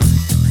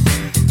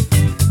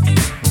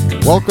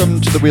Welcome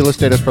to the Real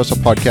Estate Espresso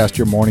Podcast,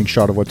 your morning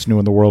shot of what's new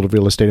in the world of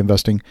real estate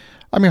investing.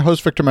 I'm your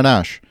host, Victor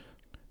Menashe.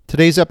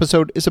 Today's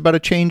episode is about a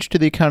change to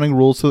the accounting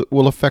rules that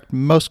will affect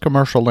most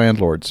commercial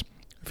landlords.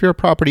 If you're a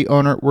property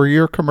owner where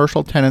your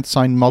commercial tenants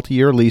sign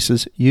multi-year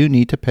leases, you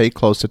need to pay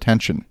close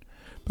attention.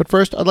 But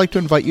first, I'd like to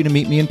invite you to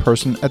meet me in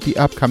person at the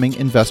upcoming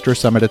Investor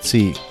Summit at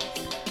Sea.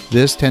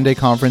 This 10-day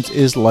conference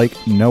is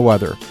like no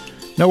other.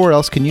 Nowhere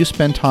else can you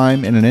spend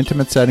time in an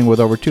intimate setting with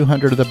over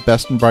 200 of the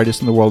best and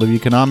brightest in the world of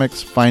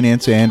economics,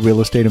 finance, and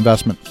real estate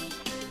investment.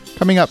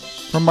 Coming up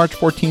from March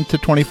 14th to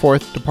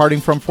 24th,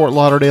 departing from Fort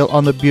Lauderdale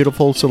on the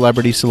beautiful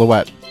Celebrity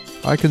Silhouette.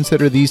 I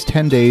consider these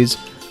 10 days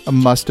a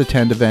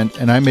must-attend event,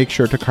 and I make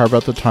sure to carve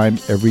out the time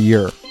every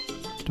year.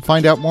 To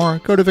find out more,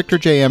 go to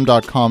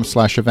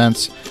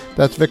victorjm.com/events.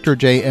 That's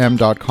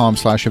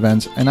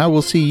victorjm.com/events, and I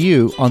will see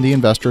you on the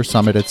Investor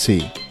Summit at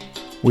Sea.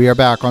 We are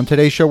back. On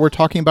today's show, we're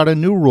talking about a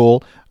new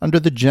rule under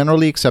the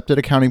generally accepted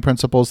accounting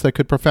principles that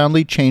could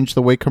profoundly change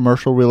the way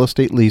commercial real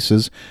estate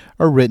leases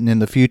are written in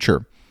the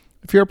future.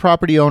 If you're a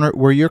property owner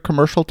where your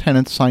commercial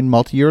tenants sign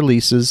multi-year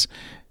leases,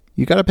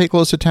 you got to pay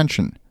close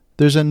attention.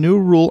 There's a new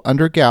rule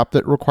under GAAP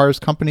that requires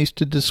companies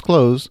to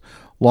disclose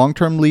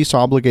long-term lease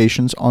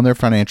obligations on their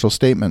financial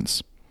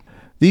statements.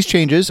 These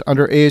changes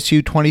under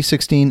ASU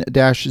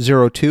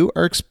 2016-02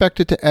 are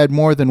expected to add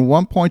more than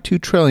 $1.2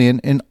 trillion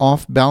in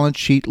off-balance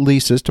sheet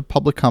leases to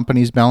public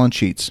companies' balance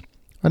sheets.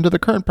 Under the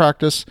current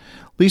practice,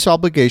 lease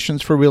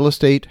obligations for real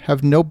estate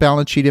have no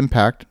balance sheet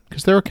impact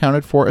because they're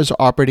accounted for as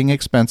operating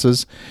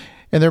expenses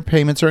and their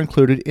payments are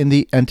included in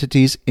the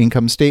entity's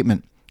income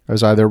statement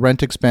as either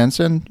rent expense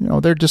and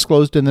they're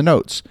disclosed in the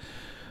notes.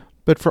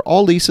 But for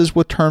all leases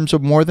with terms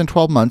of more than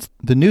 12 months,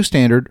 the new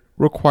standard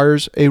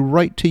requires a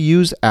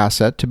right-to-use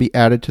asset to be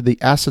added to the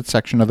asset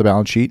section of the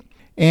balance sheet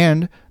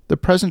and the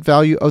present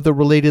value of the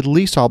related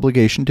lease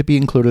obligation to be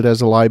included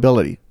as a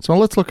liability. So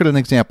let's look at an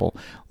example.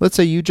 Let's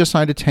say you just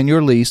signed a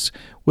 10-year lease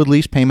with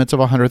lease payments of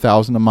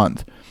 $100,000 a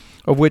month,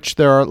 of which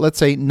there are, let's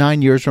say,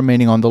 9 years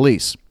remaining on the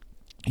lease.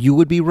 You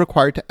would be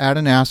required to add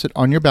an asset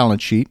on your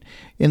balance sheet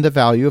in the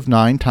value of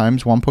 9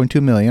 times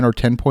 $1.2 million or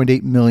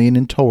 $10.8 million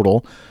in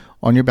total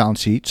on your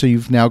balance sheet. So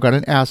you've now got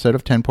an asset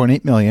of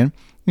 $10.8 million,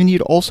 and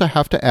you'd also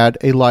have to add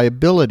a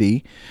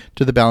liability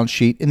to the balance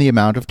sheet in the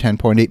amount of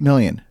 $10.8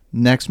 million.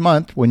 Next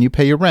month, when you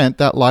pay your rent,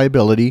 that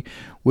liability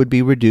would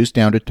be reduced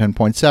down to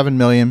 $10.7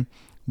 million,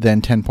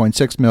 then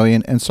 $10.6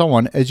 million, and so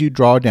on as you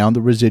draw down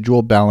the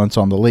residual balance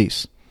on the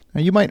lease. Now,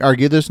 you might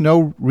argue there's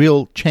no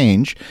real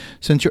change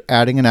since you're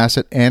adding an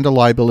asset and a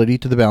liability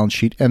to the balance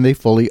sheet and they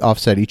fully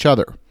offset each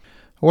other.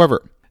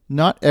 However,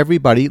 not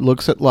everybody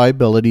looks at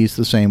liabilities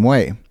the same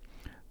way.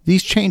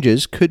 These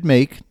changes could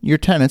make your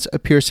tenants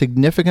appear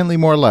significantly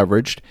more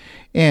leveraged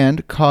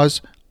and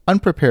cause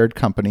unprepared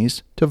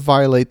companies to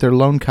violate their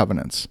loan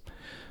covenants.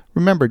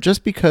 Remember,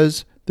 just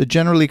because the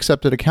generally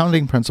accepted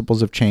accounting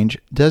principles have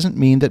changed doesn't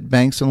mean that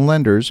banks and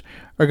lenders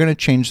are going to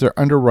change their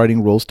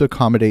underwriting rules to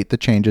accommodate the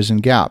changes in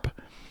GAAP.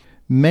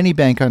 Many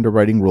bank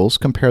underwriting rules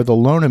compare the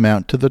loan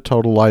amount to the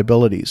total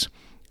liabilities.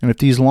 And if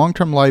these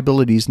long-term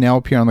liabilities now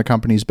appear on the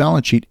company's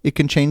balance sheet, it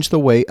can change the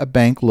way a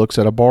bank looks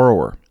at a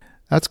borrower.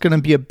 That's going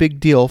to be a big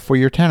deal for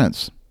your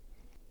tenants.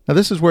 Now,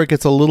 this is where it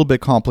gets a little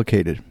bit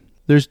complicated.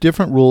 There's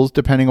different rules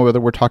depending on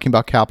whether we're talking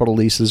about capital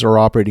leases or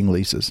operating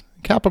leases.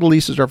 Capital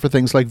leases are for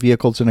things like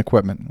vehicles and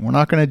equipment. We're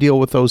not going to deal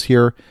with those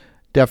here.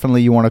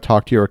 Definitely you want to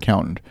talk to your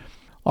accountant.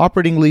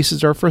 Operating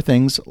leases are for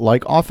things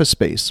like office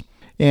space,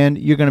 and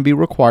you're going to be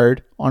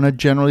required on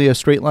generally a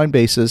straight line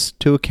basis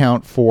to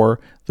account for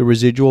the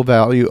residual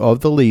value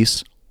of the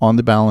lease on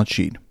the balance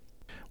sheet.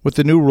 With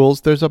the new rules,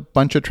 there's a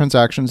bunch of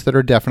transactions that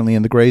are definitely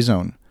in the gray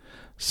zone.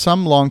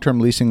 Some long-term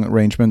leasing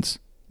arrangements,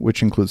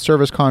 which include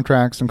service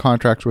contracts and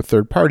contracts with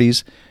third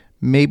parties,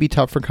 may be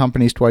tough for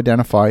companies to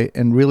identify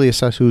and really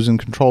assess who's in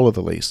control of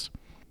the lease.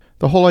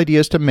 The whole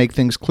idea is to make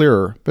things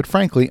clearer, but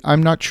frankly,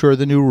 I'm not sure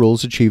the new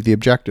rules achieve the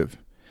objective.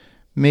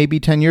 Maybe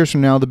 10 years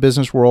from now, the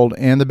business world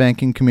and the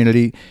banking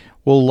community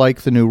will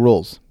like the new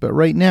rules, but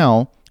right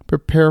now,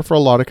 prepare for a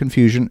lot of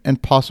confusion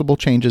and possible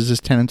changes as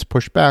tenants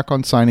push back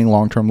on signing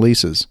long-term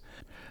leases.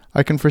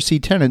 I can foresee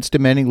tenants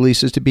demanding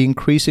leases to be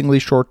increasingly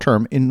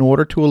short-term in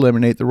order to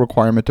eliminate the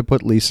requirement to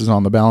put leases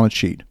on the balance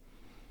sheet.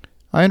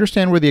 I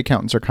understand where the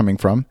accountants are coming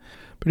from,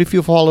 but if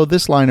you follow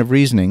this line of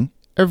reasoning,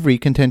 every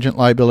contingent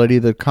liability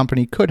the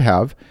company could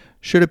have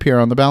should appear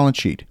on the balance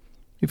sheet.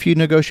 If you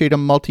negotiate a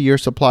multi-year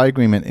supply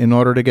agreement in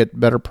order to get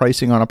better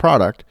pricing on a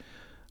product,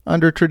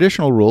 under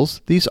traditional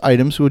rules, these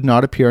items would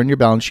not appear on your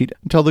balance sheet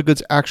until the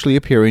goods actually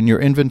appear in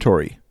your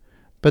inventory.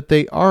 But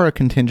they are a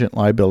contingent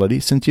liability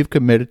since you've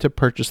committed to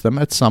purchase them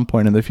at some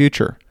point in the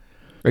future.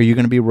 Are you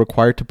going to be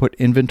required to put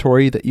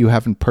inventory that you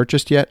haven't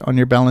purchased yet on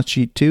your balance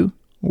sheet too?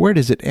 Where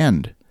does it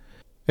end?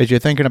 As you're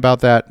thinking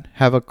about that,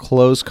 have a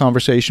close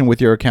conversation with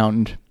your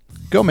accountant.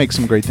 Go make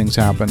some great things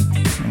happen,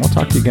 and we'll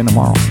talk to you again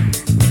tomorrow.